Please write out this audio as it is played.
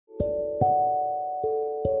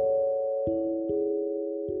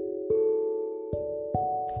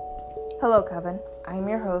Hello, Kevin. I'm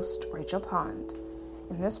your host, Rachel Pond.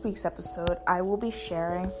 In this week's episode, I will be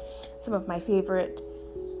sharing some of my favorite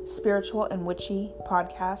spiritual and witchy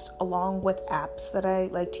podcasts, along with apps that I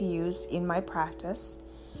like to use in my practice.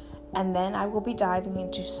 And then I will be diving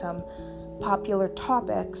into some popular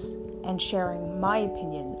topics and sharing my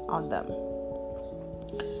opinion on them.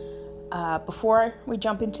 Before we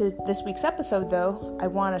jump into this week's episode, though, I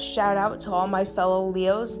want to shout out to all my fellow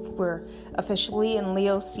Leos. We're officially in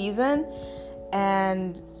Leo season,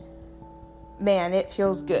 and man, it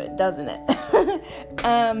feels good, doesn't it?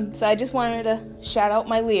 So I just wanted to shout out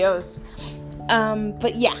my Leos.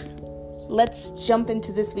 But yeah, let's jump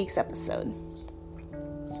into this week's episode.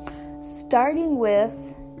 Starting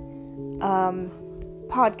with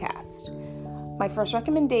podcast. My first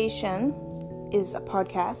recommendation is a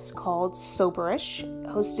podcast called Soberish,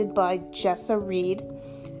 hosted by Jessa Reed.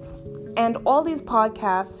 And all these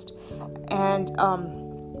podcasts and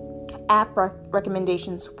app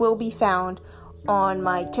recommendations will be found on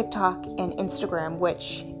my TikTok and Instagram,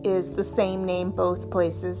 which is the same name both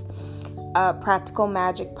places, Practical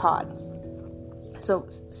Magic Pod. So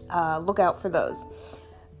look out for those.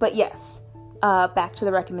 But yes, back to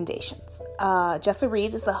the recommendations. Jessa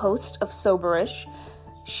Reed is the host of Soberish.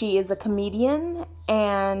 She is a comedian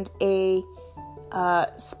and a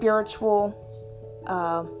spiritual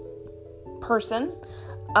person.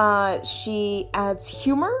 She adds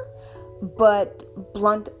humor, but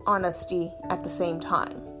blunt honesty at the same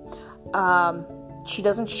time. She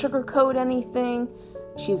doesn't sugarcoat anything.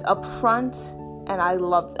 She's upfront, and I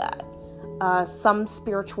love that. Some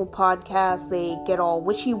spiritual podcasts, they get all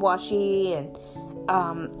wishy-washy and,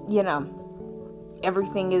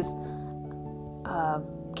 everything is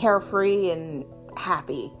carefree and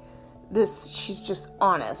happy. She's just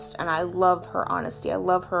honest, and I love her honesty. I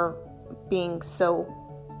love her being so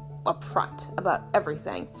upfront about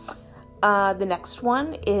everything. The next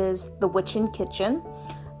one is The Witchin' Kitchen.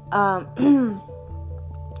 One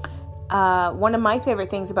of my favorite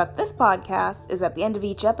things about this podcast is at the end of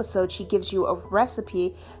each episode, she gives you a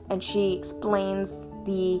recipe and she explains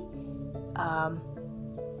the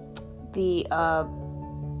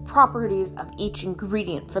properties of each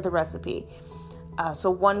ingredient for the recipe.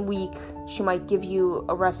 So 1 week she might give you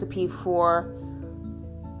a recipe for,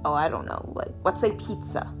 let's say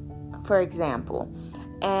pizza, for example.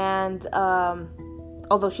 And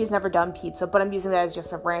although she's never done pizza, but I'm using that as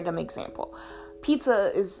just a random example.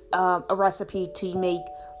 Pizza is a recipe to make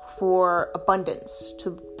for abundance,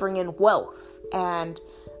 to bring in wealth and,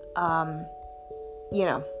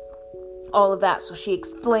 all of that. So she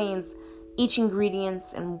explains each ingredient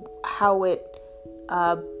and how it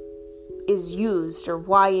is used or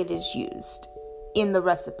why it is used in the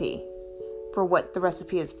recipe for what the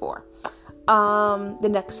recipe is for. The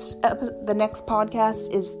next podcast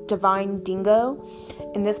is Divine Dingo.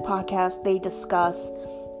 In this podcast, they discuss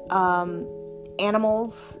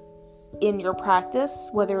animals in your practice,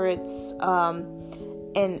 whether it's a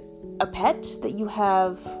pet that you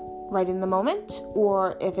have right in the moment,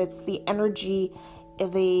 or if it's the energy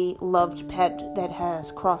of a loved pet that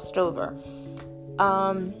has crossed over.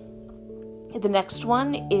 The next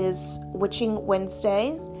one is Witching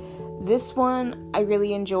Wednesdays. This one I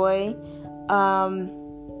really enjoy,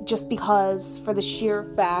 just because, for the sheer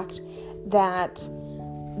fact that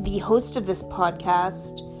the host of this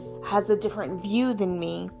podcast has a different view than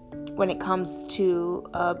me when it comes to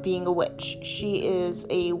being a witch. She is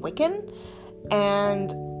a Wiccan,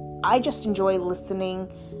 and I just enjoy listening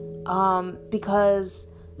because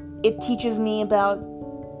it teaches me about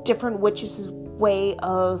different witches' way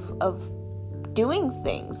of doing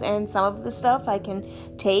things, and some of the stuff I can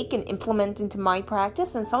take and implement into my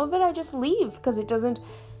practice, and some of it I just leave because it doesn't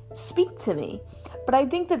speak to me. But I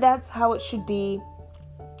think that that's how it should be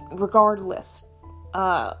regardless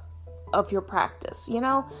of your practice.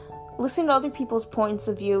 Listening to other people's points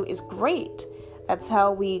of view is great. That's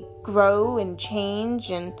how we grow and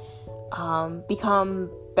change and become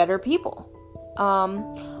better people.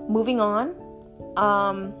 Moving on,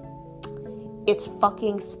 It's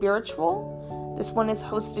Fucking Spiritual. This one is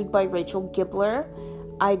hosted by Rachel Gibler.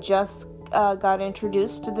 I just got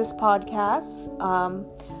introduced to this podcast.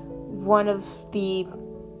 One of the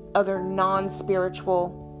other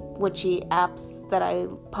non-spiritual witchy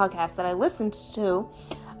podcasts that I listened to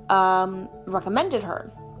recommended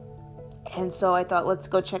her. And so I thought, let's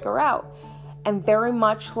go check her out. And very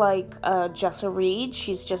much like Jessa Reed,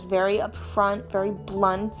 she's just very upfront, very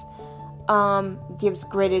blunt, gives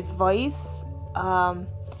great advice,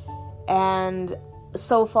 and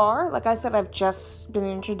so far, like I said, I've just been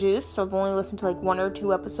introduced, so I've only listened to like 1 or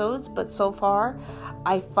 2 episodes, but so far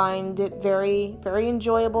I find it very, very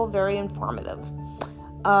enjoyable, very informative.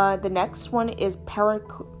 The next one is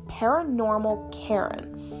Paranormal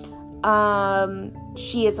Karen.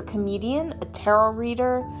 She is a comedian, a tarot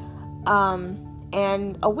reader,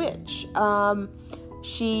 and a witch. I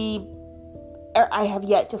have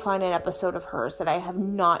yet to find an episode of hers that I have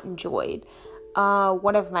not enjoyed.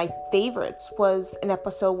 One of my favorites was an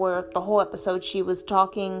episode where the whole episode she was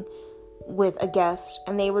talking with a guest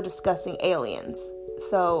and they were discussing aliens.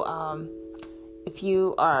 So, if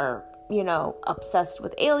you are, obsessed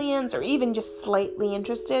with aliens or even just slightly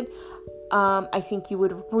interested, I think you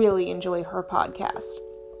would really enjoy her podcast.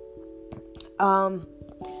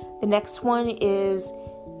 The next one is,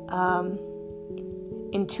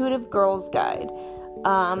 Intuitive Girl's Guide.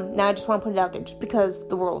 Now I just want to put it out there, just because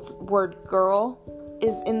the word girl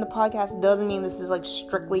is in the podcast doesn't mean this is like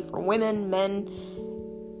strictly for women, men,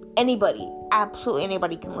 anybody, absolutely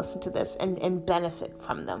anybody can listen to this and benefit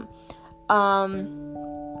from them.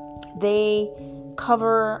 They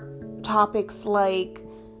cover topics like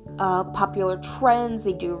popular trends,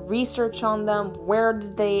 they do research on them, where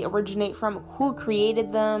did they originate from, who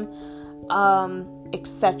created them,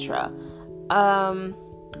 etc.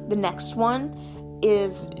 The next one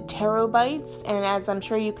is Tarot Bites, and as I'm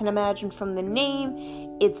sure you can imagine from the name,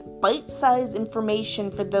 it's bite-sized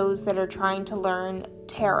information for those that are trying to learn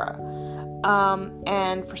tarot.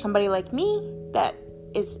 And for somebody like me that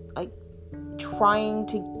is like trying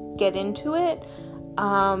to get into it,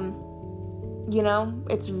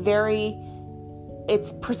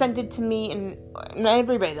 it's presented to me and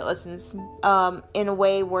everybody that listens in a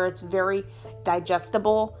way where it's very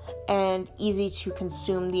digestible and easy to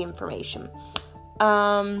consume the information.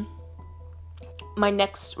 My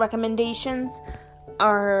next recommendations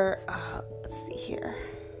are, let's see here,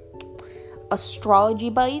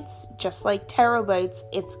 Astrology Bites. Just like Tarot Bites,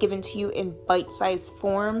 it's given to you in bite-sized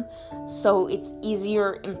form, so it's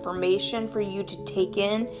easier information for you to take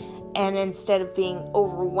in, and instead of being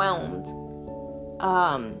overwhelmed,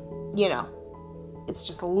 it's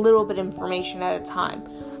just a little bit of information at a time.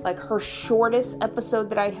 Like her shortest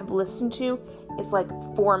episode that I have listened to is like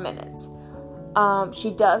 4 minutes.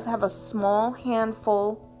 She does have a small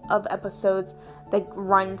handful of episodes that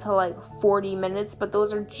run to like 40 minutes, but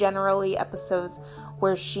those are generally episodes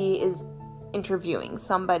where she is interviewing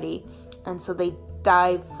somebody, and so they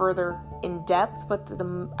dive further in depth, but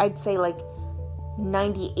I'd say like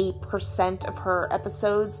 98% of her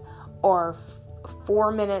episodes are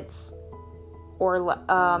 4 minutes, or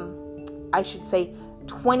I should say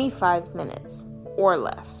 25 minutes or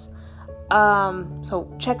less. So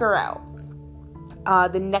check her out.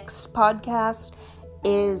 The next podcast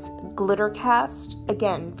is Glittercast.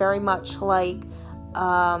 Again, very much like,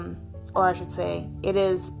 or I should say, it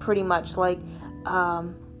is pretty much like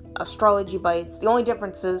Astrology Bites. The only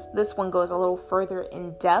difference is this one goes a little further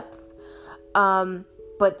in depth,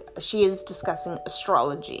 but she is discussing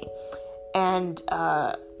astrology and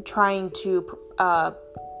trying to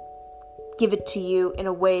give it to you in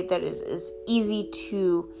a way that it is easy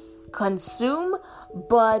to consume,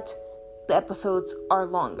 but the episodes are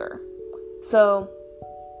longer. So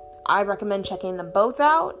I recommend checking them both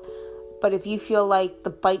out, but if you feel like the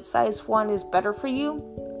bite-sized one is better for you,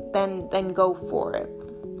 then go for it.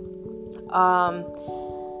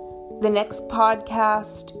 The next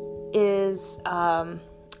podcast is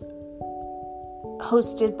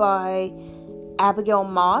hosted by Abigail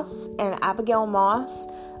Moss, and Abigail Moss,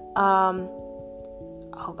 I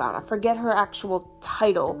forget her actual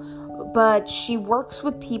title, but she works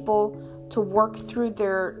with people to work through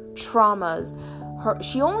their traumas.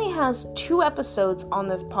 She only has 2 episodes on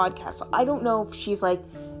this podcast, so I don't know if she's like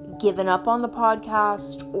given up on the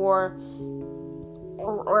podcast or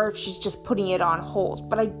if she's just putting it on hold.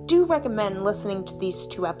 But I do recommend listening to these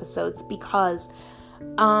 2 episodes because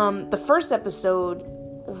the first episode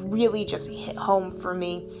really just hit home for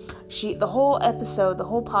me. The whole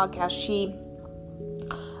podcast, she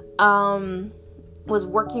was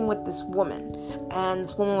working with this woman, and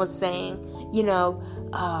this woman was saying,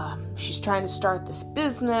 she's trying to start this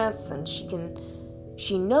business, and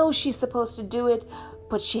she knows she's supposed to do it,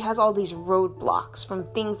 but she has all these roadblocks from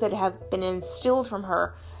things that have been instilled from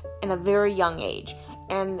her in a very young age,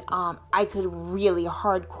 and I could really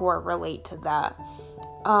hardcore relate to that.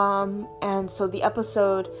 And so the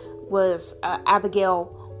episode was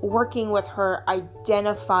Abigail working with her,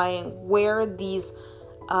 identifying where these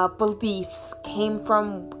beliefs came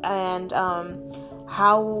from and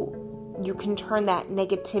how you can turn that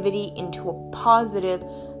negativity into a positive,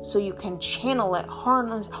 so you can channel it,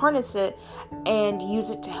 harness it, and use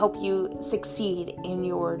it to help you succeed in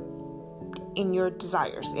your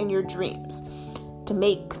desires, in your dreams, to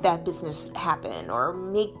make that business happen or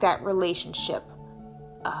make that relationship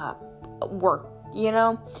work,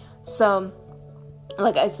 So,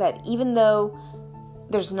 like I said, even though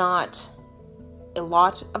there's not a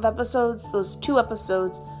lot of episodes, those 2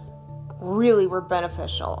 episodes really were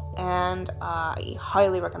beneficial, and I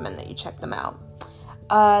highly recommend that you check them out.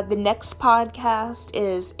 The next podcast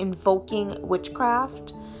is Invoking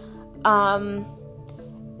Witchcraft, and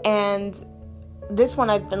this one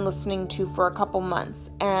I've been listening to for a couple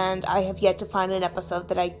months, and I have yet to find an episode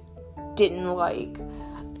that I didn't like.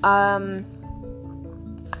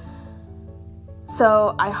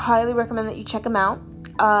 So I highly recommend that you check them out.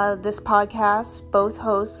 This podcast, both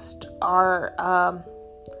hosts are,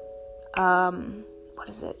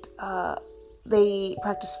 they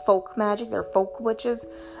practice folk magic. They're folk witches.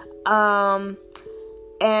 And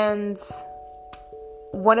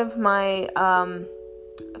one of my,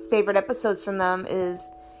 favorite episodes from them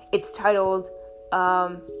it's titled,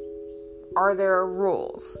 Are There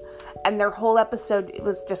Rules? And their whole episode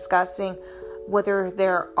was discussing whether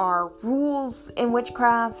there are rules in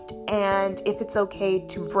witchcraft and if it's okay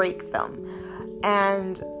to break them.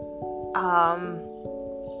 And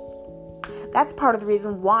that's part of the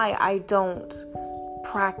reason why I don't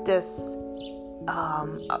practice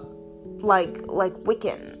like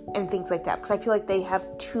Wiccan and things like that, because I feel like they have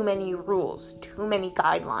too many rules, too many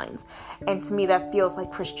guidelines, and to me that feels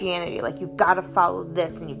like Christianity. Like, you've got to follow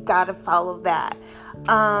this and you've got to follow that.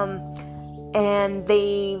 And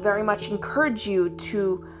they very much encourage you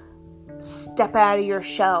to step out of your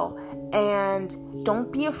shell and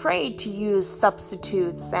don't be afraid to use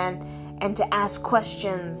substitutes and to ask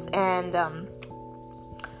questions. And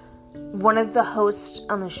one of the hosts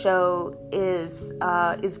on the show is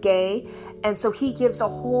gay, and so he gives a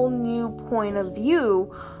whole new point of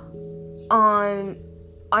view on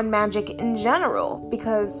magic in general,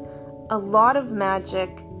 because a lot of magic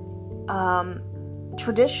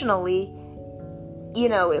traditionally,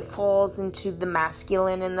 it falls into the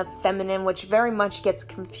masculine and the feminine, which very much gets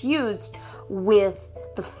confused with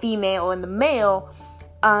the female and the male,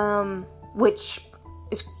 which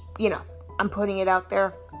is, I'm putting it out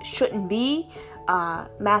there, shouldn't be.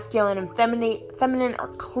 Masculine and feminine are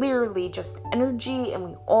clearly just energy, and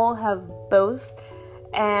we all have both.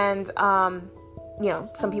 And,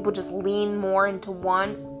 some people just lean more into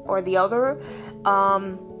one or the other.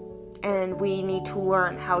 And we need to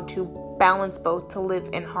learn how to balance both to live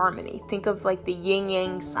in harmony. Think of like the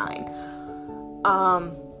yin-yang sign.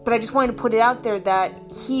 But I just wanted to put it out there that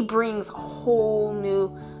he brings a whole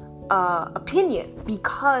new opinion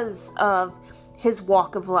because of his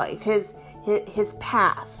walk of life, his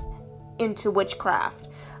path into witchcraft.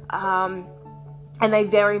 And I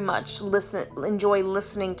very much enjoy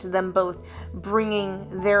listening to them both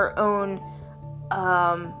bringing their own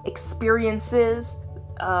experiences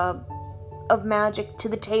of magic to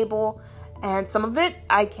the table. And some of it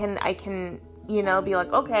I can be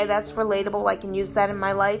like, okay, that's relatable, I can use that in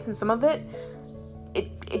my life. And some of it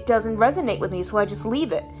doesn't resonate with me, so I just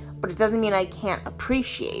leave it. But it doesn't mean I can't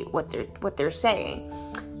appreciate what they're saying.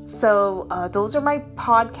 So those are my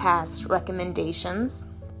podcast recommendations.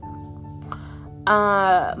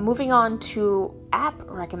 Moving on to app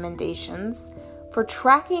recommendations. For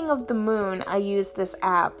tracking of the moon, I use this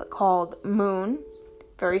app called Moon.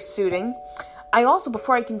 Very soothing. I also,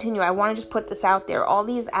 before I continue, I want to just put this out there. All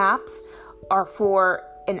these apps are for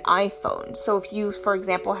an iPhone. So if you, for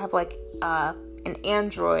example, have like an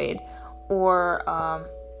Android, or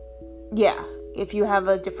if you have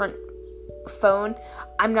a different phone,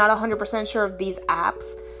 I'm not 100% sure if these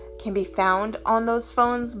apps can be found on those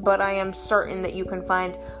phones, but I am certain that you can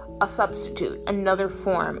find a substitute, another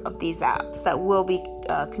form of these apps that will be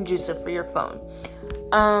conducive for your phone.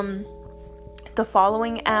 The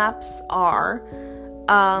following apps are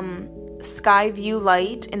Skyview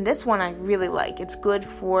Lite, and this one I really like. It's good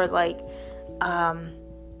for like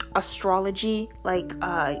astrology. Like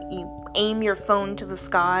you aim your phone to the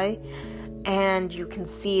sky and you can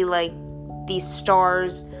see like these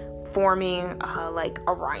stars forming like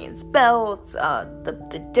Orion's belt,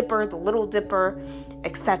 the Dipper, the Little Dipper,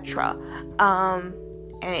 etc. And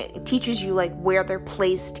it teaches you like where they're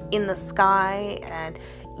placed in the sky, and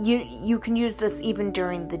you can use this even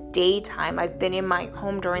during the daytime. I've been in my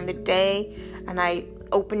home during the day, and I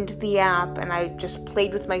opened the app and I just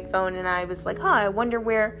played with my phone, and I was like, I wonder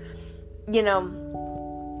where,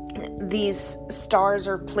 these stars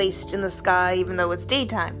are placed in the sky, even though it's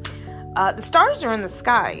daytime. The stars are in the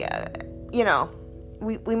sky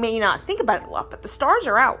we may not think about it a lot, but the stars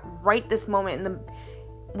are out right this moment in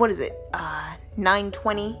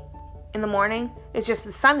 9:20 in the morning. It's just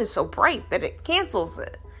the sun is so bright that it cancels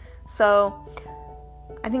it. So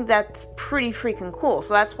I think that's pretty freaking cool.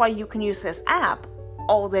 So that's why you can use this app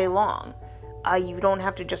all day long. You don't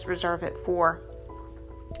have to just reserve it for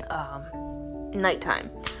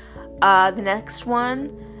nighttime. The next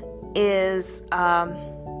one is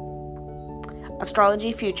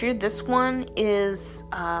Astrology Future. This one is,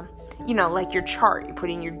 like your chart. You put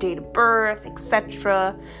in your date of birth,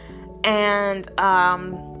 etc. And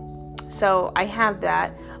so I have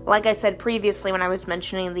that. Like I said previously when I was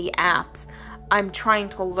mentioning the apps, I'm trying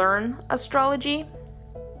to learn astrology.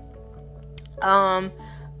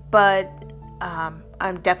 But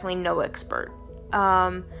I'm definitely no expert.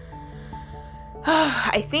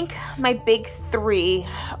 I think my big three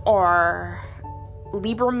are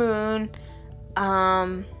Libra Moon.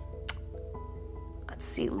 Let's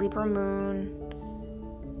see, Libra Moon.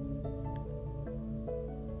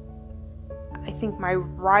 I think my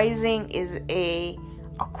rising is a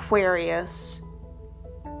Aquarius.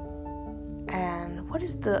 And what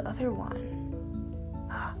is the other one?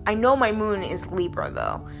 I know my moon is Libra,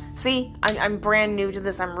 though. See, I'm brand new to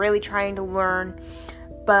this. I'm really trying to learn.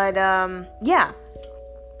 But, yeah.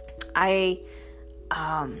 I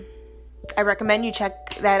recommend you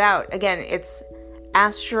check that out. Again, it's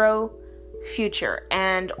Astro Future.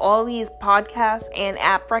 And all these podcasts and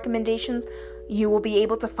app recommendations, you will be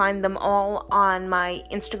able to find them all on my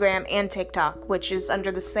Instagram and TikTok, which is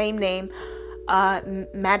under the same name,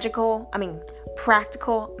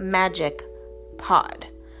 Practical Magic Pod.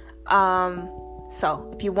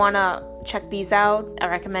 So if you want to check these out, I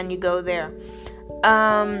recommend you go there.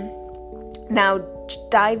 Now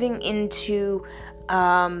diving into,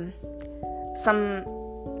 some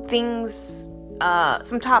things,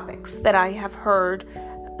 some topics that I have heard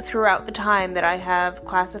throughout the time that I have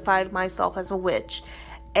classified myself as a witch.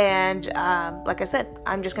 And, like I said,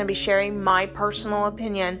 I'm just going to be sharing my personal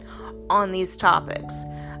opinion on these topics.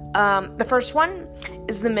 The first one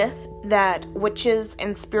is the myth that witches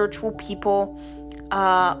and spiritual people,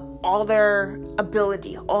 all their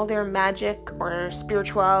ability, all their magic or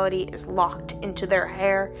spirituality is locked into their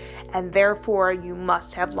hair, and therefore you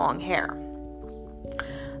must have long hair.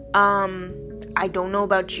 I don't know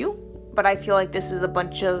about you, but I feel like this is a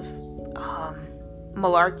bunch of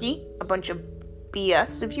malarkey, a bunch of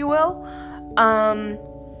BS, if you will.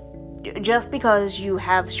 Just because you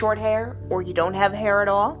have short hair or you don't have hair at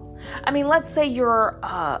all. I mean, let's say you're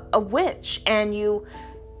a witch and you,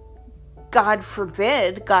 God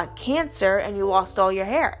forbid, got cancer and you lost all your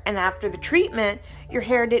hair. And after the treatment, your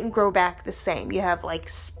hair didn't grow back the same. You have like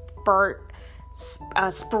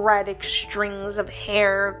sporadic strings of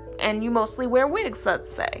hair, and you mostly wear wigs,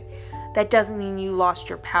 let's say. That doesn't mean you lost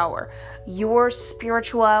your power. Your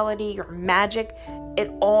spirituality, your magic,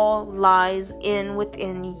 it all lies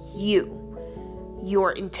within you.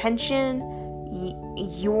 Your intention,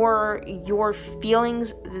 your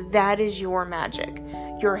feelings, that is your magic.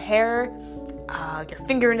 Your hair, your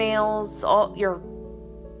fingernails, all your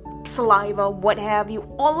saliva, what have you,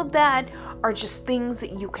 all of that are just things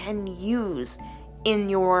that you can use in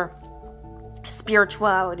your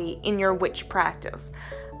spirituality, in your witch practice.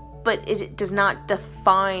 But it does not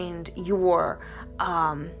define your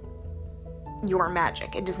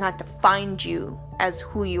magic. It does not define you as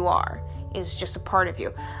who you are. It is just a part of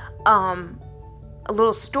you. A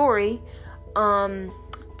little story.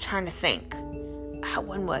 Trying to think.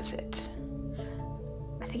 When was it?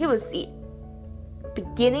 I think it was the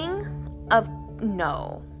beginning of...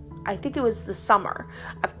 No. I think it was the summer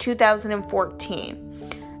of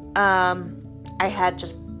 2014. I had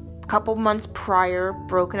just a couple months prior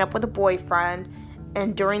broken up with a boyfriend,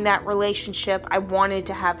 and during that relationship I wanted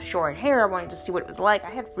to have short hair. I wanted to see what it was like. I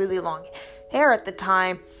had really long hair at the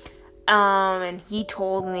time, and he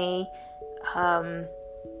told me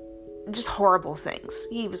just horrible things.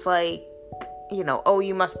 He was like, oh,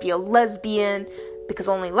 you must be a lesbian because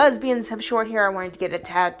only lesbians have short hair. I wanted to get a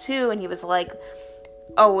tattoo, and he was like,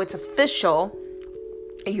 oh, it's official,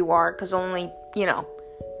 you are, because only,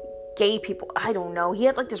 gay people, I don't know. He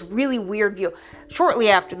had like this really weird view. Shortly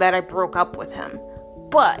after that, I broke up with him.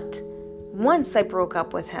 But once I broke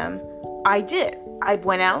up with him, I did. I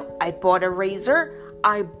went out, I bought a razor,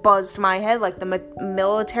 I buzzed my head like the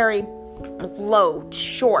military low,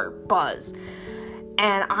 short buzz.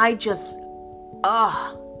 And I just,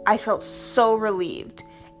 I felt so relieved.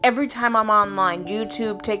 Every time I'm online,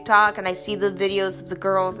 YouTube, TikTok, and I see the videos of the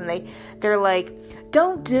girls, and they're like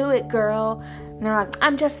don't do it, girl. And they're like,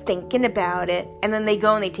 I'm just thinking about it. And then they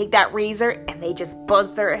go and they take that razor and they just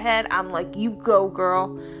buzz their head. I'm like, you go,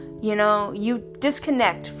 girl. You know, you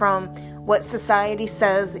disconnect from what society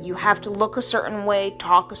says that you have to look a certain way,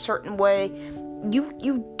 talk a certain way.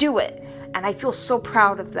 You do it. And I feel so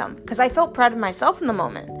proud of them because I felt proud of myself in the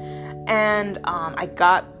moment. And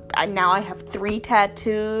now I have 3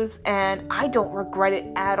 tattoos and I don't regret it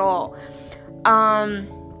at all.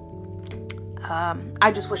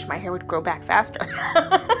 I just wish my hair would grow back faster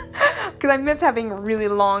because I miss having really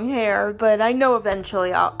long hair, but I know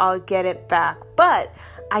eventually I'll get it back. But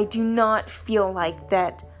I do not feel like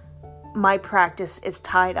that my practice is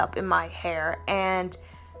tied up in my hair. And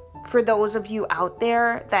for those of you out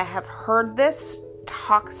there that have heard this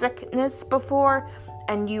toxicness before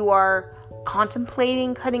and you are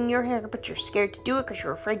contemplating cutting your hair, but you're scared to do it because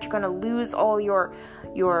you're afraid you're going to lose all your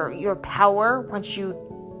power once you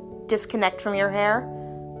disconnect from your hair,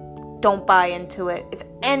 don't buy into it. If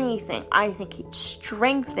anything, I think it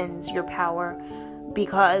strengthens your power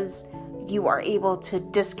because you are able to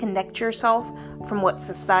disconnect yourself from what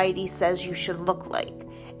society says you should look like,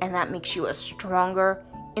 and that makes you a stronger,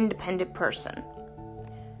 independent person.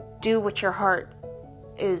 Do what your heart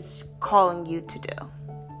is calling you to do.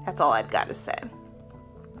 That's all I've got to say.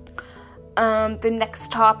 The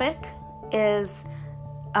next topic is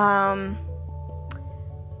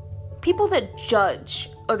people that judge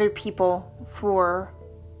other people for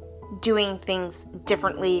doing things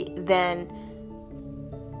differently than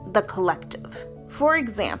the collective. For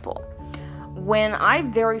example, when I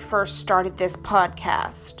very first started this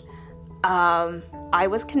podcast, I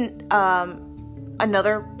was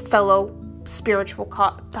another fellow spiritual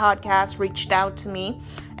podcast reached out to me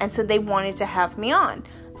and said they wanted to have me on.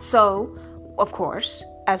 So, of course,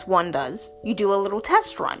 as one does, you do a little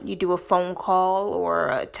test run. You do a phone call or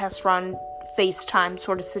a test run, FaceTime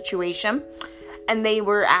sort of situation. And they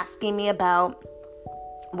were asking me about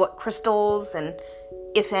what crystals and,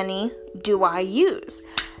 if any, do I use.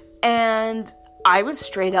 And I was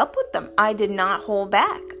straight up with them. I did not hold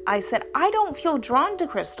back. I said, I don't feel drawn to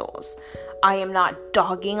crystals. I am not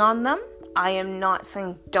dogging on them. I am not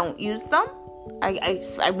saying don't use them.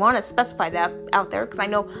 I want to specify that out there because I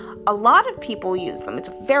know a lot of people use them. It's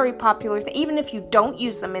a very popular thing. Even if you don't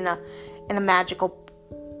use them in a magical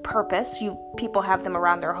purpose, people have them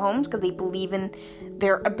around their homes because they believe in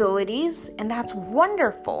their abilities, and that's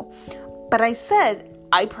wonderful. But I said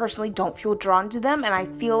I personally don't feel drawn to them, and I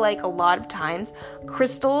feel like a lot of times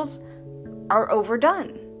crystals are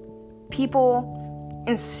overdone. People,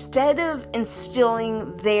 instead of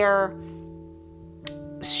instilling their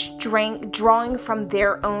strength, drawing from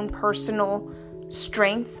their own personal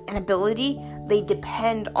strengths and ability, they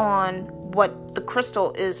depend on what the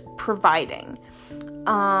crystal is providing.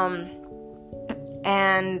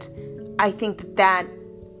 And I think that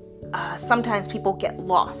sometimes people get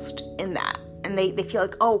lost in that. And they feel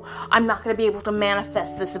like, oh, I'm not going to be able to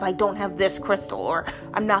manifest this if I don't have this crystal. Or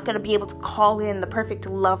I'm not going to be able to call in the perfect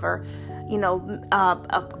lover,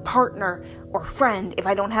 a partner or friend if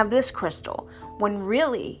I don't have this crystal. When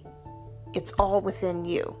really, it's all within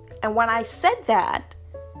you. And when I said that,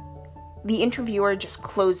 the interviewer just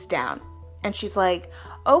closed down. And she's like,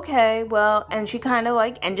 okay, well, and she kind of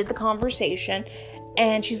like ended the conversation.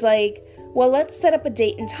 And she's like, well, let's set up a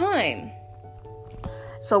date and time.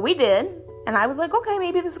 So we did. And I was like, okay,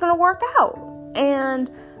 maybe this is going to work out. And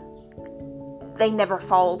they never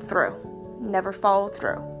followed through.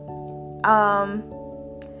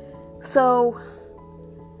 So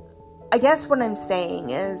I guess what I'm saying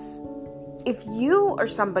is, if you are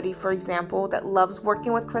somebody, for example, that loves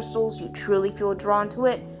working with crystals, you truly feel drawn to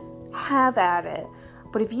it, have at it.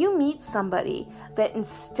 But if you meet somebody that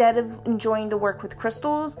instead of enjoying to work with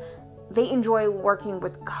crystals, they enjoy working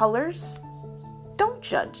with colors, don't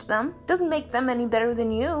judge them. Doesn't make them any better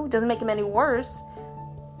than you. Doesn't make them any worse.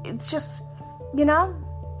 It's just,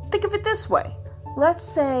 think of it this way. Let's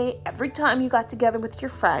say every time you got together with your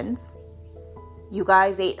friends, you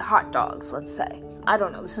guys ate hot dogs, let's say. I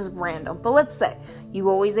don't know, this is random, but let's say you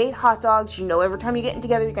always ate hot dogs. Every time you're getting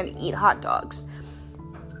together, you're going to eat hot dogs.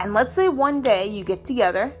 And let's say one day you get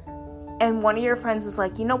together and one of your friends is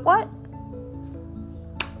like, you know what?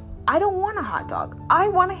 I don't want a hot dog. I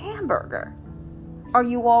want a hamburger. Are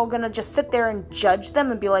you all going to just sit there and judge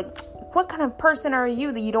them and be like, what kind of person are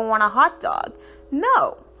you that you don't want a hot dog?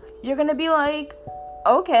 No. You're going to be like,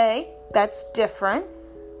 okay, that's different.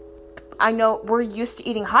 I know we're used to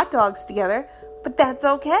eating hot dogs together, but that's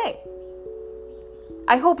okay.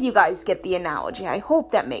 I hope you guys get the analogy. I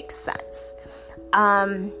hope that makes sense.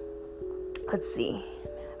 Let's see.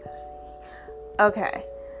 Okay.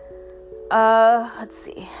 Let's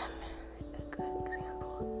see. A good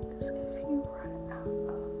example is if you run out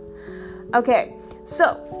of... Okay,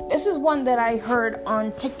 so this is one that I heard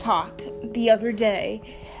on TikTok the other day,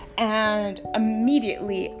 and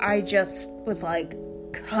immediately I just was like,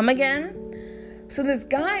 come again? So this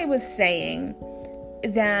guy was saying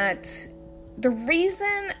that the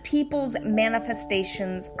reason people's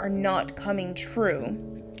manifestations are not coming true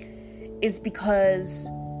is because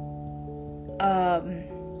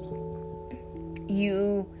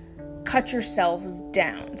you cut yourselves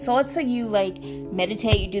down. So let's say you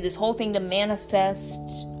meditate, you do this whole thing to manifest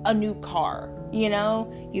a new car. You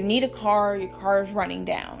need a car, your car is running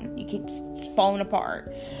down, you keep falling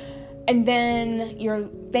apart. And then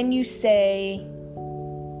you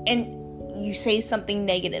say something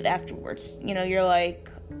negative afterwards. You're like,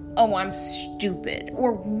 oh, I'm stupid,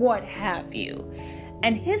 or what have you.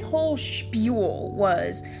 And his whole spiel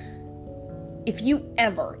was, if you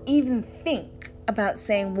ever even think about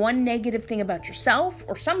saying one negative thing about yourself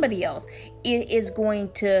or somebody else, it is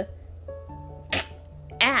going to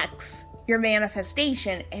axe your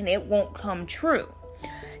manifestation and it won't come true.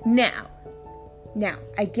 Now,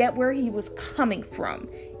 I get where he was coming from.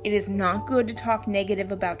 It is not good to talk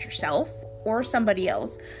negative about yourself or somebody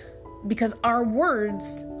else, because our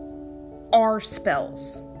words are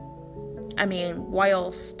spells. I mean, why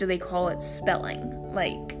else do they call it spelling?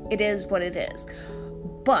 It is what it is.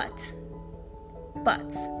 But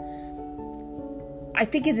I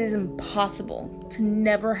think it is impossible to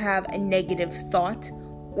never have a negative thought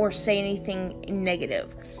or say anything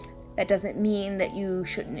negative. That doesn't mean that you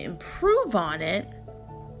shouldn't improve on it.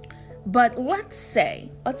 But let's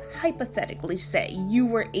hypothetically say you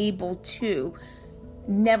were able to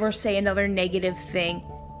never say another negative thing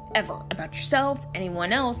ever about yourself,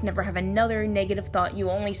 anyone else, never have another negative thought. You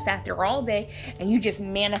only sat there all day and you just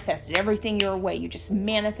manifested everything your way. You just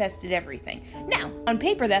manifested everything. Now, on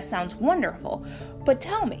paper, that sounds wonderful, but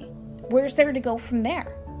tell me, where's there to go from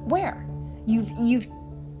there? Where? You've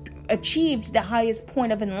achieved the highest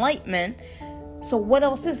point of enlightenment, so what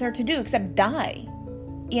else is there to do except die?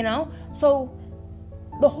 So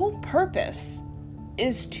the whole purpose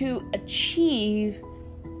is to achieve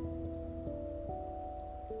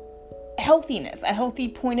healthiness, a healthy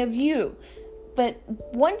point of view. But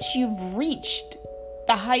once you've reached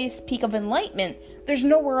the highest peak of enlightenment, there's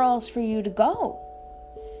nowhere else for you to go.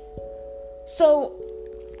 So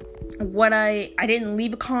I didn't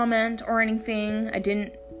leave a comment or anything. I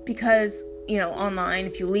didn't, because, online,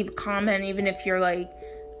 if you leave a comment, even if you're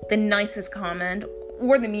the nicest comment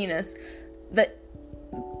or the meanest,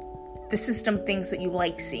 the system thinks that you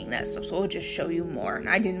like seeing that stuff, so it'll just show you more, and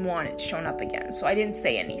I didn't want it shown up again, so I didn't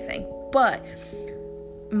say anything. But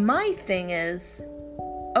my thing is,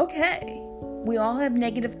 okay, we all have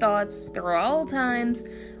negative thoughts. There are all times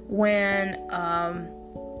when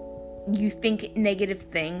you think negative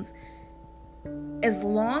things. As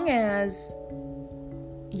long as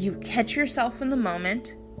you catch yourself in the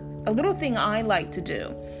moment. A little thing I like to do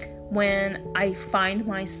when I find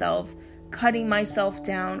myself cutting myself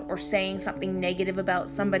down or saying something negative about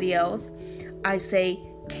somebody else, I say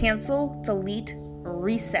cancel, delete,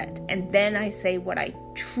 reset, and then I say what I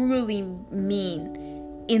truly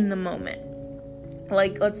mean in the moment.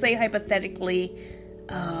 Let's say hypothetically,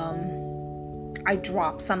 I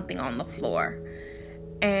drop something on the floor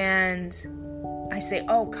and I say,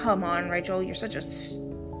 oh, come on, Rachel, you're such a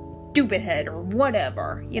stupid head, or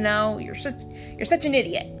whatever, you're such an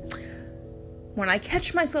idiot. When I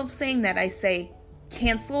catch myself saying that, I say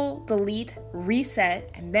cancel, delete, reset,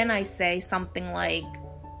 and then I say something like,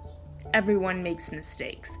 everyone makes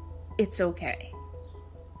mistakes. It's okay.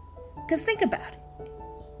 Because think about it.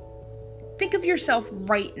 Think of yourself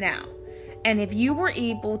right now. And if you were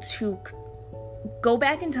able to go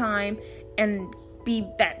back in time and be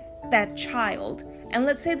that child, and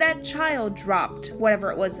let's say that child dropped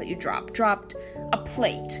whatever it was that you dropped a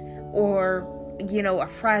plate or, a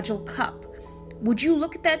fragile cup. Would you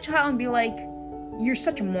look at that child and be like, you're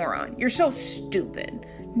such a moron, you're so stupid?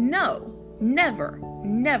 No, never.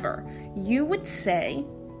 You would say,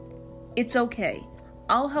 it's okay,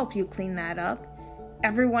 I'll help you clean that up.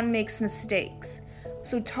 Everyone makes mistakes.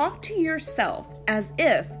 So talk to yourself as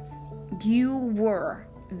if you were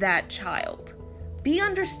that child. Be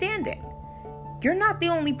understanding. You're not the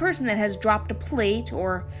only person that has dropped a plate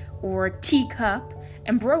or a teacup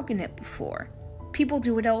and broken it before. People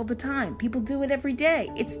do it all the time. People do it every day.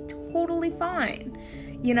 It's totally fine.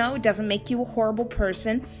 It doesn't make you a horrible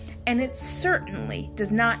person, and it certainly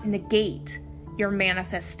does not negate your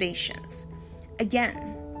manifestations.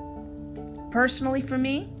 Again, personally for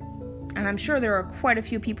me, and I'm sure there are quite a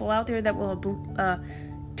few people out there that will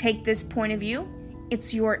take this point of view,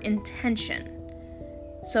 it's your intention.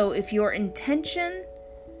 So if your intention,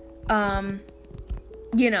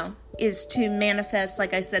 is to manifest,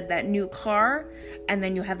 like I said, that new car, and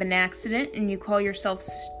then you have an accident and you call yourself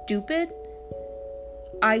stupid,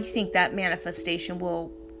 I think that manifestation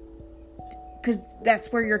will, because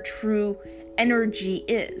that's where your true energy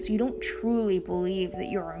is. You don't truly believe that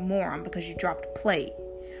you're a moron because you dropped a plate.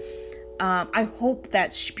 I hope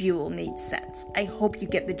that spiel made sense. I hope you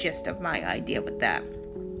get the gist of my idea with that.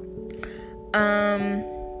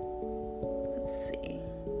 Let's see.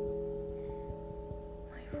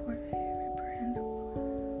 My four favorite brands of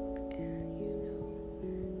clock, and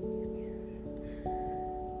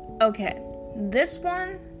Okay, this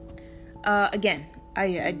one, again,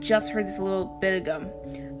 I just heard this a little bit ago.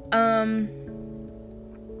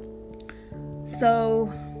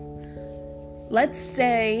 So, let's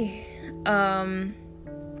say, I'm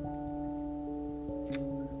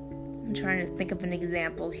trying to think of an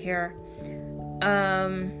example here.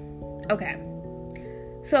 Okay.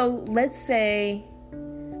 So, let's say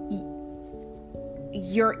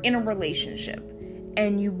you're in a relationship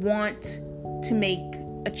and you want to make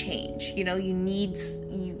a change. You need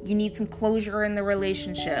some closure in the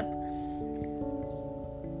relationship.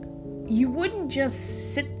 You wouldn't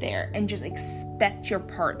just sit there and just expect your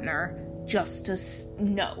partner just to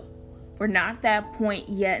know. We're not at that point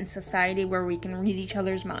yet in society where we can read each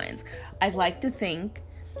other's minds. I'd like to think,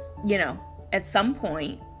 at some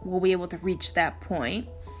point we'll be able to reach that point.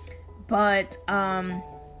 But,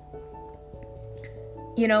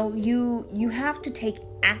 you have to take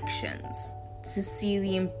actions to see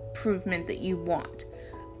the improvement that you want.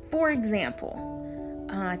 For example,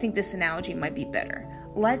 I think this analogy might be better.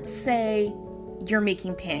 Let's say you're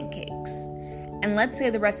making pancakes, and let's say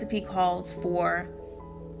the recipe calls for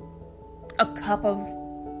a cup of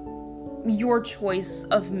your choice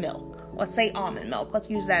of milk. Let's say almond milk. Let's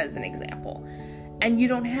use that as an example. And you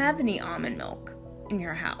don't have any almond milk in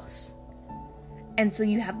your house. And so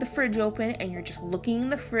you have the fridge open, and you're just looking in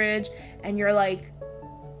the fridge, and you're like,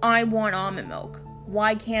 I want almond milk.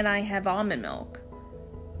 Why can't I have almond milk?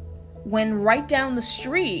 When right down the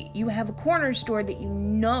street, you have a corner store that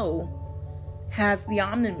has the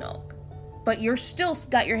almond milk. But you're still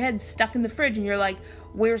got your head stuck in the fridge, and you're like,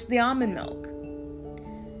 where's the almond milk?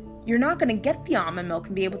 You're not going to get the almond milk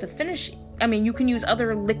and be able to finish it. I mean, you can use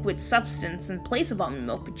other liquid substance in place of almond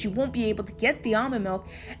milk, but you won't be able to get the almond milk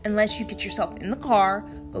unless you get yourself in the car,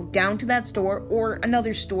 go down to that store or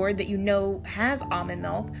another store that has almond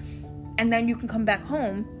milk, and then you can come back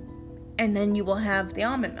home, and then you will have the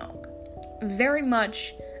almond milk. Very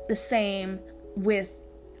much the same with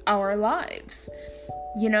our lives.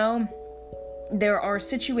 There are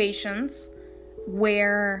situations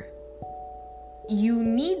where you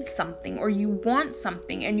need something or you want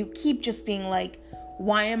something, and you keep just being like,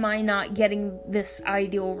 why am I not getting this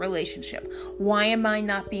ideal relationship? Why am I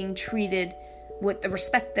not being treated with the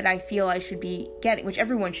respect that I feel I should be getting? Which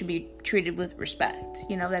everyone should be treated with respect.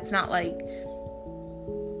 That's not like,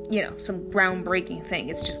 some groundbreaking thing.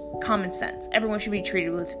 It's just common sense. Everyone should be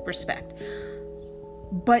treated with respect.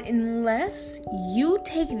 But unless you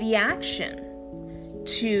take the action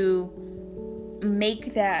to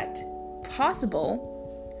make that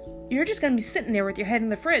possible, you're just going to be sitting there with your head in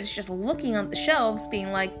the fridge, just looking at the shelves,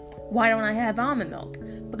 being like, why don't I have almond milk?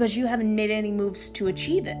 Because you haven't made any moves to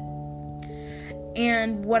achieve it.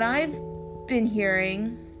 And what I've been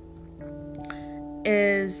hearing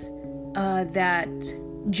is that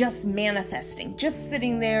just manifesting, just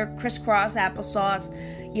sitting there, crisscross applesauce,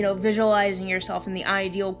 visualizing yourself in the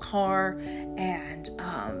ideal car and,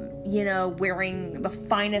 wearing the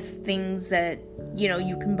finest things that,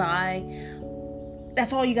 you can buy.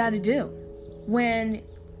 That's all you got to do. When,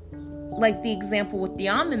 like the example with the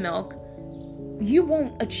almond milk, you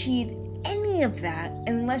won't achieve any of that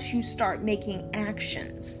unless you start taking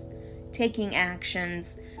actions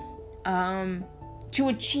to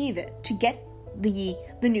achieve it, to get the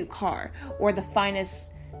new car or the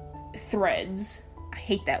finest threads. I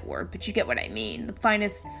hate that word, but you get what I mean. The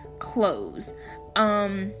finest clothes.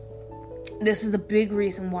 This is a big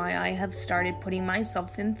reason why I have started putting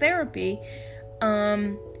myself in therapy,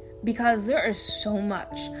 because there is so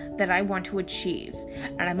much that I want to achieve,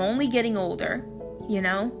 and I'm only getting older.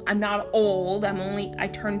 I'm not old. I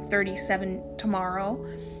turn 37 tomorrow,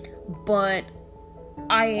 but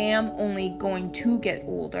I am only going to get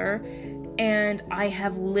older, and I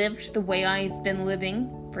have lived the way I've been living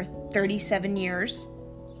for 37 years.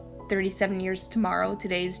 37 years tomorrow.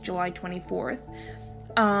 Today's July 24th.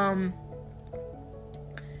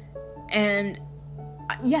 And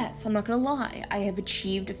yes, I'm not gonna lie, I have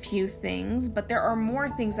achieved a few things, but there are more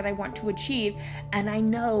things that I want to achieve, and I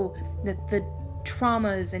know that the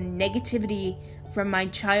traumas and negativity from my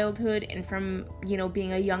childhood and from,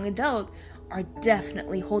 being a young adult are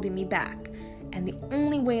definitely holding me back. And the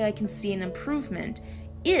only way I can see an improvement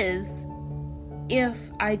is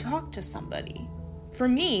if I talk to somebody. For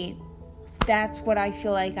me, that's what I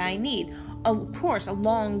feel like I need. Of course,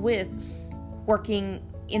 along with working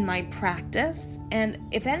in my practice, and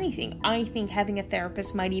if anything, I think having a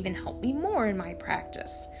therapist might even help me more in my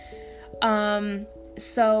practice.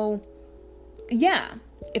 So yeah,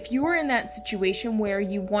 if you're in that situation where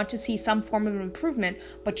you want to see some form of improvement,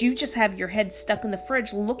 but you just have your head stuck in the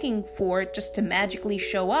fridge looking for it just to magically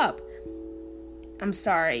show up, I'm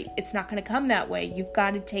sorry, it's not going to come that way. You've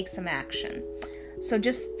got to take some action. So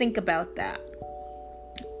just think about that.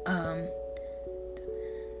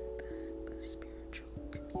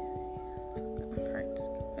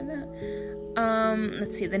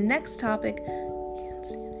 Let's see, the next topic.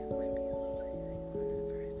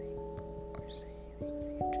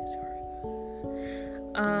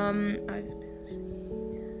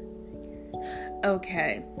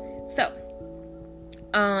 Okay, so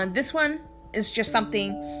this one is just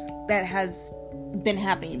something that has been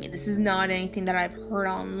happening to me. This is not anything that I've heard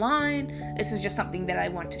online. This is just something that I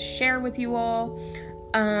want to share with you all.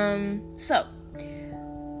 So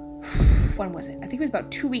when was it? I think it was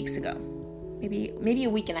about 2 weeks ago. Maybe a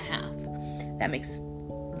week and a half. That makes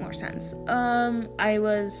more sense. I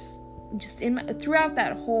was just throughout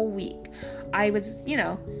that whole week, I was,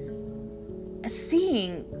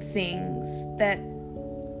 seeing things that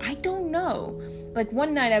I don't know. Like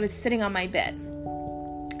one night I was sitting on my bed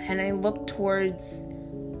and I looked towards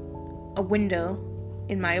a window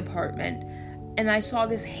in my apartment and I saw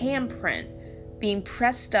this handprint being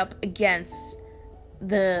pressed up against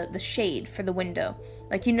the shade for the window.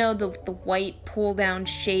 Like, the white pull down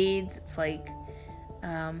shades. It's like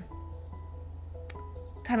kind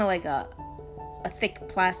of like a thick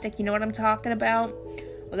plastic. You know what I'm talking about?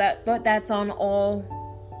 Well, that's on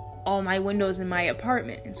all my windows in my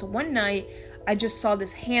apartment. And so one night I just saw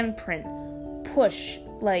this handprint push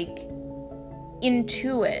like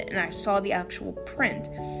into it, and I saw the actual print.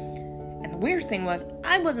 And the weird thing was,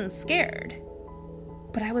 I wasn't scared,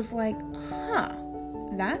 but I was like,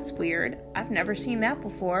 that's weird. I've never seen that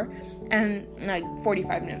before. And like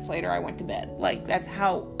 45 minutes later, I went to bed. Like, that's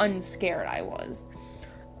how unscared I was.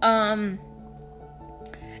 And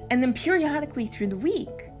then periodically through the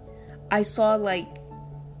week, I saw like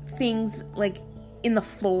things like in the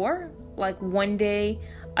floor. Like one day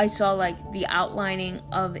I saw like the outlining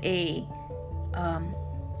of a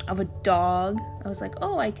dog. I was like,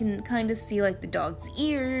 oh, I can kind of see like the dog's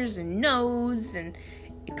ears and nose and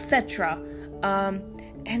etc.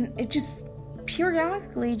 And it just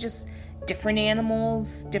periodically just different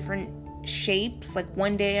animals, different shapes. Like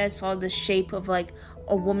one day I saw the shape of like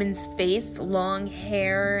a woman's face, long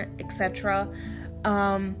hair, etc.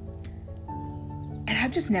 And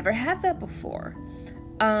I've just never had that before.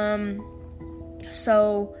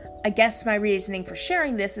 So I guess my reasoning for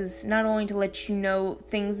sharing this is not only to let you know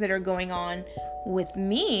things that are going on with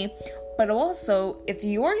me, but also if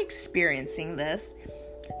you're experiencing this,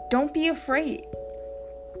 don't be afraid.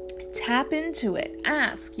 Tap into it.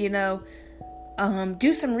 Ask,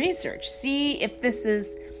 do some research. See if this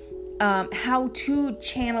is how to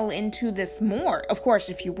channel into this more. Of course,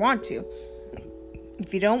 if you want to.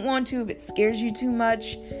 If you don't want to, if it scares you too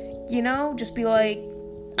much, just be like,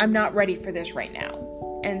 I'm not ready for this right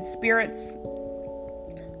now. And spirits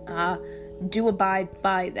do abide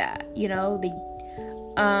by that,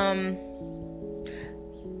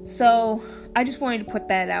 So I just wanted to put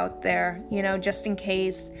that out there, just in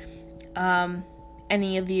case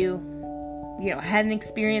any of you, had an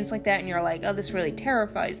experience like that and you're like, oh, this really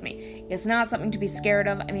terrifies me. It's not something to be scared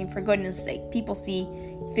of. I mean, for goodness sake, people see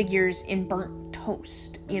figures in burnt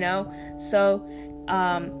toast, So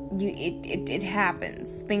it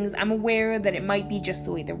happens. Things, I'm aware that it might be just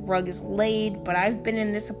the way the rug is laid, but I've been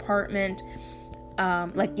in this apartment,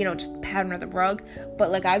 just the pattern of the rug,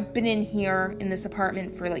 but like I've been in here in this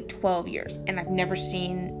apartment for like 12 years and I've never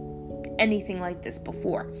seen anything like this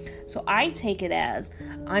before. So I take it as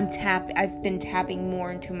I've been tapping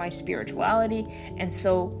more into my spirituality, and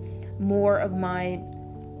so more of my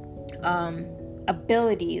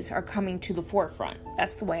abilities are coming to the forefront.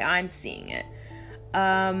 That's the way I'm seeing it.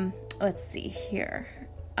 Let's see here.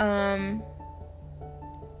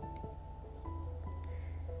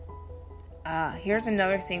 Here's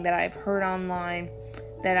another thing that I've heard online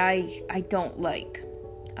that I don't like.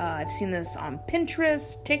 I've seen this on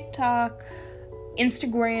Pinterest, TikTok,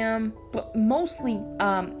 Instagram, but mostly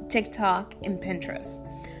TikTok and Pinterest.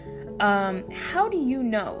 How do you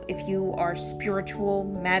know if you are spiritual,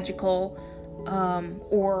 magical,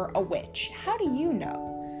 or a witch? How do you know?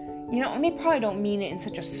 And they probably don't mean it in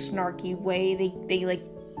such a snarky way. They like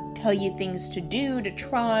tell you things to do, to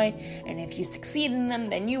try, and if you succeed in them,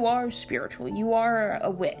 then you are spiritual. You are a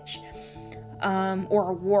witch, or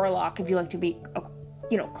a warlock, if you like to be,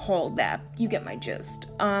 called that. You get my gist.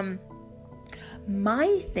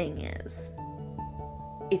 My thing is,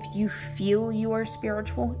 if you feel you are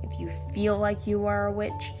spiritual, if you feel like you are a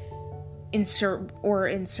witch, insert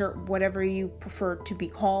whatever you prefer to be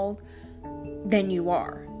called, then you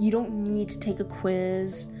are. You don't need to take a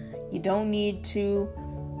quiz. You don't need to,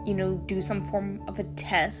 do some form of a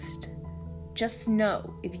test. Just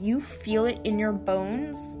know, if you feel it in your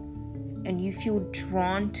bones and you feel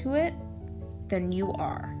drawn to it, then you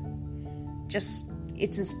are.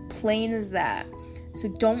 It's as plain as that. So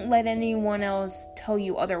don't let anyone else tell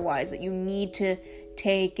you otherwise, that you need to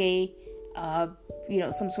take a,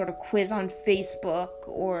 some sort of quiz on Facebook,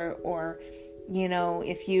 or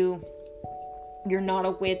if you're not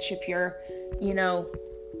a witch, if you're,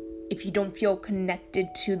 if you don't feel connected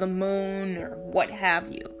to the moon or what have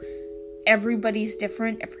you. Everybody's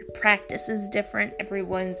different. Every practice is different.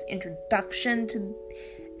 Everyone's introduction to,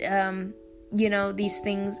 these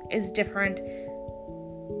things is different.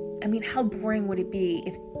 I mean, how boring would it be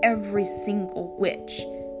if every single witch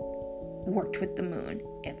worked with the moon?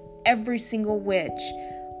 If every single witch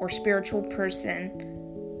or spiritual person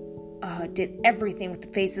did everything with the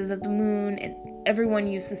phases of the moon, and everyone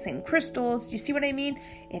used the same crystals? You see what I mean?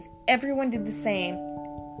 If everyone did the same,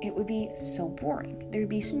 it would be so boring. There would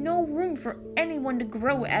be no room for anyone to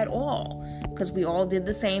grow at all, because we all did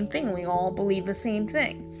the same thing. We all believe the same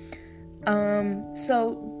thing.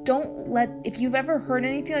 So if you've ever heard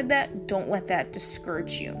anything like that, don't let that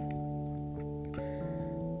discourage you.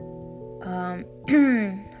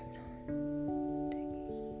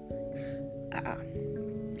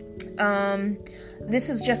 This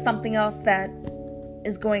is just something else that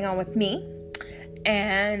is going on with me,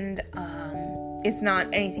 and it's not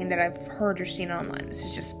anything that I've heard or seen online. This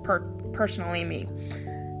is just personally me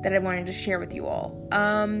that I wanted to share with you all.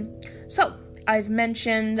 So I've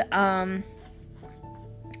mentioned a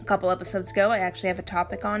couple episodes ago, I actually have a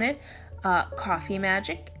topic on it, coffee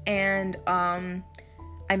magic, and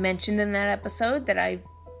I mentioned in that episode that I,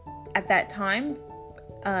 at that time,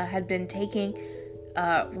 had been taking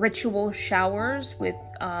ritual showers with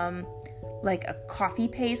like a coffee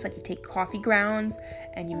paste. Like, you take coffee grounds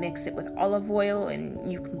and you mix it with olive oil,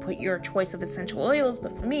 and you can put your choice of essential oils,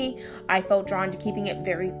 but for me, I felt drawn to keeping it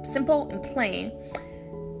very simple and plain.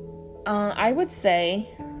 I would say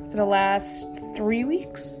for the last 3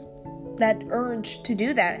 weeks, that urge to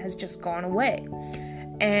do that has just gone away.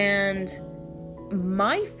 And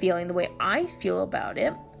my feeling, the way I feel about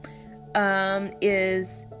it,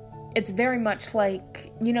 is it's very much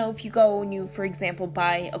like, if you go and you, for example,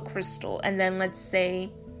 buy a crystal, and then let's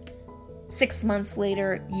say 6 months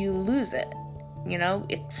later you lose it.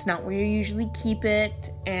 It's not where you usually keep it,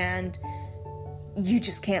 and you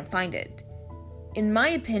just can't find it. In my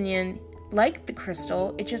opinion, like the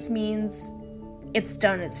crystal, it just means it's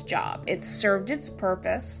done its job. It's served its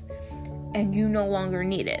purpose, and you no longer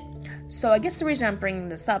need it. So I guess the reason I'm bringing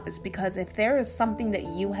this up is because if there is something that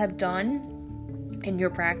you have done in your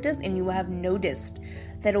practice, and you have noticed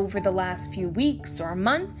that over the last few weeks or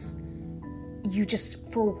months, you just,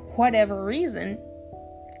 for whatever reason,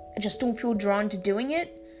 just don't feel drawn to doing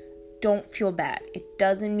it, don't feel bad. It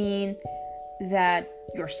doesn't mean that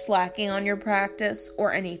you're slacking on your practice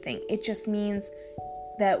or anything. It just means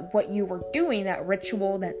that what you were doing, that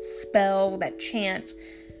ritual, that spell, that chant,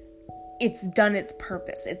 it's done its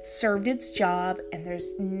purpose. It's served its job, and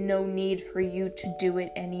there's no need for you to do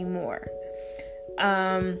it anymore.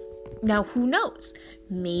 Now, who knows?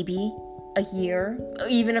 Maybe a year,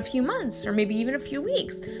 even a few months, or maybe even a few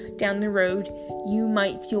weeks down the road, you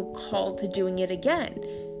might feel called to doing it again.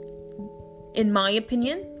 In my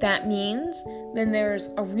opinion, that means then there's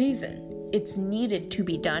a reason it's needed to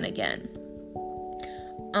be done again.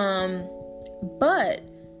 But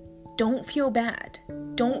don't feel bad.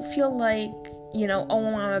 Don't feel like,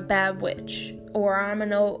 I'm a bad witch, or I'm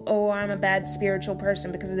a bad spiritual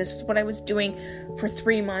person because this is what I was doing for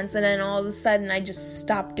 3 months, and then all of a sudden I just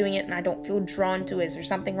stopped doing it and I don't feel drawn to it. Is there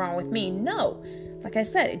something wrong with me? No. Like I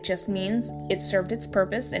said, it just means it served its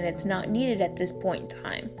purpose and it's not needed at this point in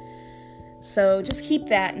time. So just keep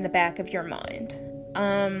that in the back of your mind.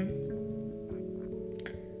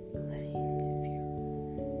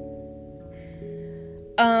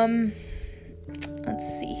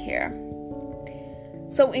 Let's see here.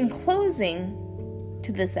 So in closing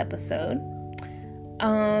to this episode,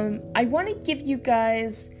 I want to give you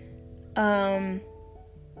guys, or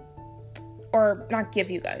not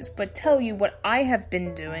give you guys, but tell you what I have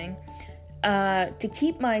been doing to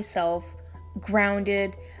keep myself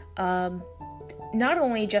grounded, not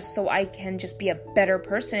only just so I can just be a better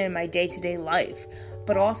person in my day-to-day life,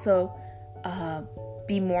 but also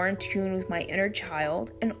be more in tune with my inner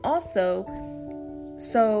child, and also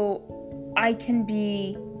so I can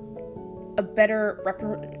be a better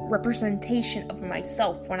representation of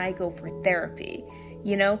myself when I go for therapy.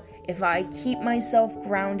 You know, if I keep myself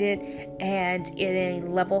grounded and in a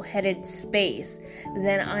level-headed space,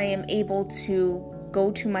 then I am able to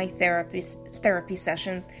go to my therapy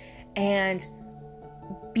sessions and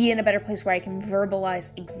be in a better place where I can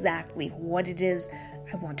verbalize exactly what it is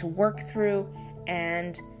I want to work through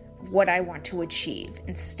and what I want to achieve,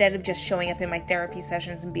 instead of just showing up in my therapy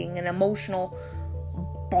sessions and being an emotional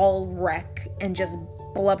ball wreck and just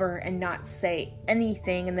blubber and not say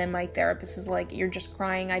anything, and then my therapist is like, you're just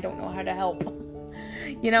crying, I don't know how to help.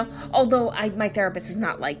 You know, although my therapist is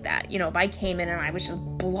not like that. You know, if I came in and I was just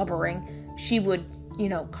blubbering, she would, you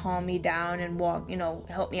know, calm me down and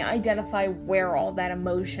help me identify where all that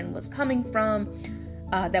emotion was coming from.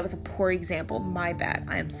 That was a poor example, my bad,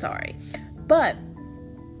 I am sorry. But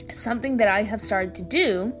something that I have started to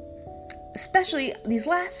do, especially these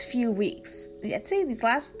last few weeks, I'd say these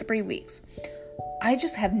last 3 weeks, I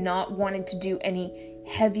just have not wanted to do any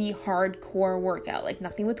heavy, hardcore workout, like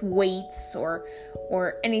nothing with weights or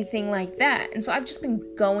anything like that. And so I've just been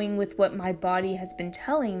going with what my body has been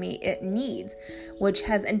telling me it needs, which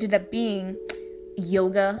has ended up being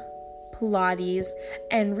yoga, Pilates,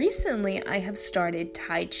 and recently I have started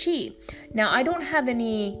Tai Chi. Now, I don't have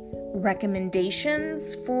any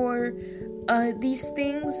recommendations for these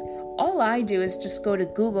things. All I do is just go to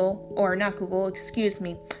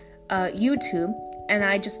YouTube, and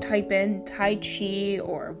I just type in Tai Chi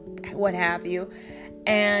or what have you,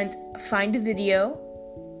 and find a video,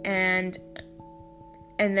 and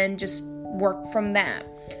then just work from that.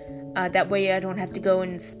 That way I don't have to go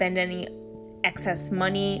and spend any excess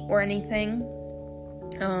money or anything.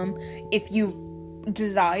 If you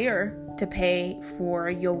desire to pay for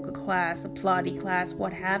a yoga class, a Pilates class,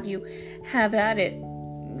 what have you, have at it.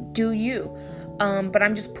 Do you. But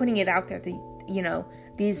I'm just putting it out there that,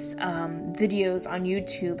 these videos on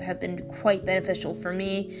YouTube have been quite beneficial for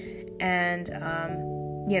me, and,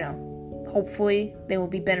 hopefully they will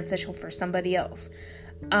be beneficial for somebody else.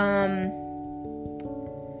 I'm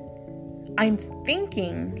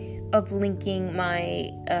thinking of linking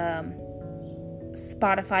my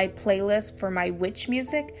Spotify playlist for my witch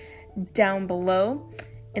music down below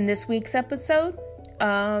in this week's episode.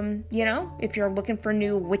 If you're looking for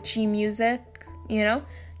new witchy music,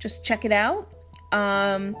 just check it out.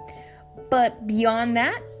 But beyond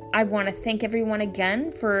that, I want to thank everyone again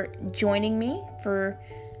for joining me for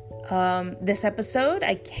this episode.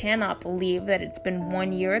 I cannot believe that it's been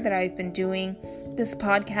 1 year that I've been doing this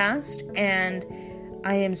podcast, and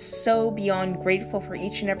I am so beyond grateful for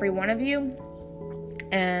each and every one of you.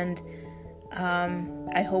 And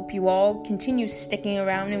I hope you all continue sticking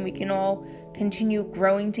around and we can all continue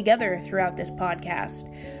growing together throughout this podcast.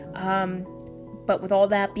 But with all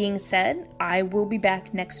that being said, I will be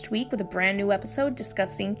back next week with a brand new episode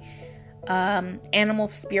discussing animal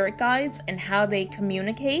spirit guides and how they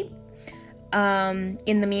communicate.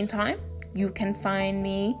 In the meantime, you can find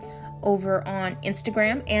me over on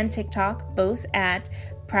Instagram and TikTok, both at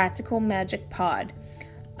Practical Magic Pod.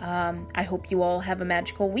 I hope you all have a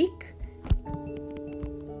magical week.